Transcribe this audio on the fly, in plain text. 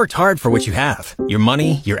Worked hard for what you have. Your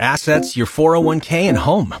money, your assets, your 401k, and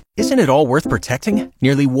home. Isn't it all worth protecting?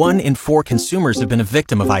 Nearly 1 in 4 consumers have been a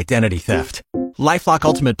victim of identity theft. LifeLock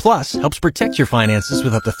Ultimate Plus helps protect your finances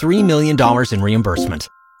with up to $3 million in reimbursement.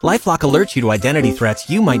 LifeLock alerts you to identity threats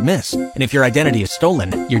you might miss. And if your identity is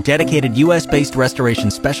stolen, your dedicated US-based restoration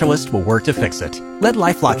specialist will work to fix it. Let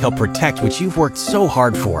LifeLock help protect what you've worked so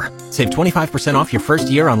hard for. Save 25% off your first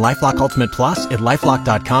year on LifeLock Ultimate Plus at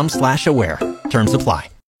LifeLock.com/aware. Terms apply.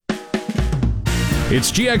 It's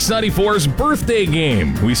GX94's birthday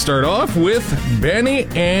game. We start off with Benny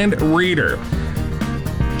and Reader.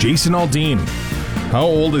 Jason Aldean. How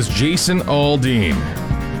old is Jason Aldean?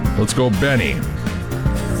 Let's go, Benny.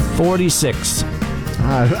 46.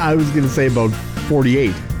 I was going to say about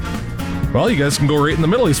 48. Well, you guys can go right in the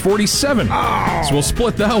middle. He's 47. Oh. So we'll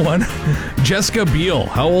split that one. Jessica Biel.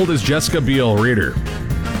 How old is Jessica Biel, Reader?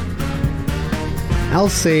 I'll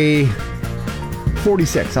say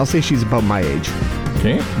 46. I'll say she's about my age.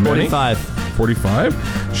 Okay. Benny? 45. 45.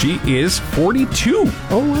 She is 42.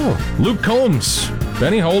 Oh, wow. Luke Combs.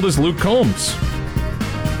 Benny, how old is Luke Combs?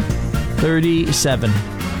 37.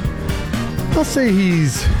 I'll say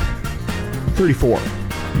he's 34.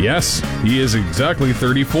 Yes, he is exactly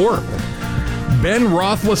 34. Ben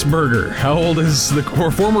Roethlisberger. How old is the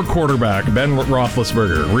former quarterback, Ben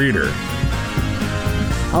Roethlisberger? Reader.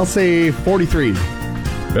 I'll say 43.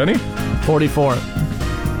 Benny? 44.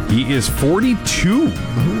 He is 42.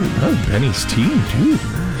 That's Benny's team, too.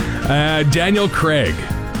 Daniel Craig.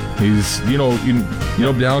 He's, you know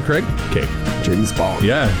Daniel Craig? Okay. James Bond.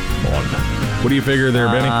 Yeah, Bond. What do you figure there,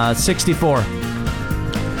 Benny? 64.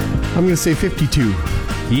 I'm going to say 52.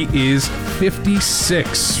 He is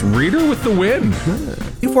 56. Reader with the win.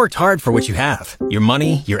 You've worked hard for what you have. Your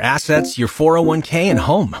money, your assets, your 401k, and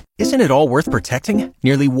home. Isn't it all worth protecting?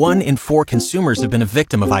 Nearly 1 in 4 consumers have been a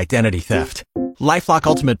victim of identity theft. LifeLock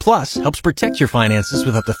Ultimate Plus helps protect your finances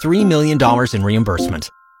with up to $3 million in reimbursement.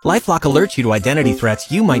 LifeLock alerts you to identity threats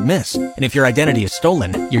you might miss. And if your identity is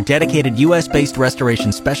stolen, your dedicated US-based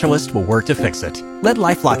restoration specialist will work to fix it. Let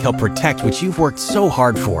LifeLock help protect what you've worked so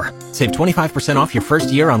hard for. Save 25% off your first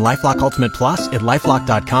year on LifeLock Ultimate Plus at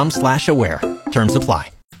LifeLock.com/aware. Terms apply.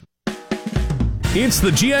 It's the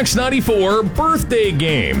GX94 birthday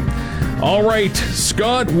game. All right,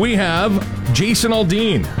 Scott, we have Jason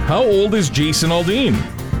Aldean. How old is Jason Aldean?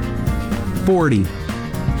 40.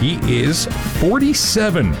 He is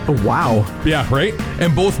 47. Oh, wow. Yeah, right?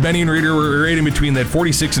 And both Benny and Reader were right in between that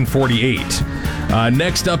 46 and 48.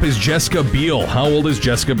 Next up is Jessica Biel. How old is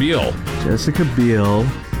Jessica Biel? Jessica Biel,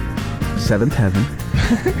 seventh heaven.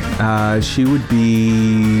 She would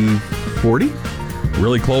be 40?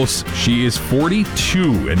 Really close. She is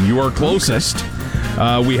 42, and you are closest. Okay.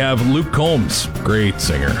 We have Luke Combs. Great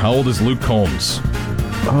singer. How old is Luke Combs?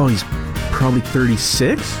 Oh, he's probably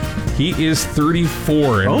 36? He is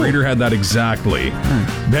 34, and Reader had that exactly.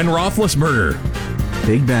 Ben Roethlisberger.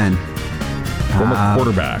 Big Ben. Former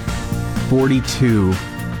quarterback. 42.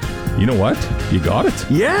 You know what? You got it.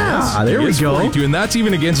 Yeah, there we go. 42, and that's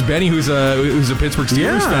even against Benny, who's a Pittsburgh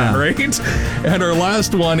Steelers fan, right? And our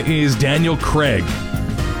last one is Daniel Craig.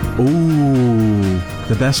 Ooh,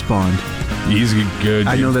 the best Bond. He's a good.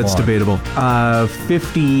 I know that's debatable.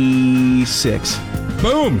 56.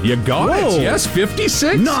 Boom! You got it. Yes,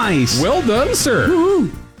 56. Nice. Well done, sir.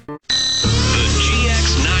 Woo-hoo.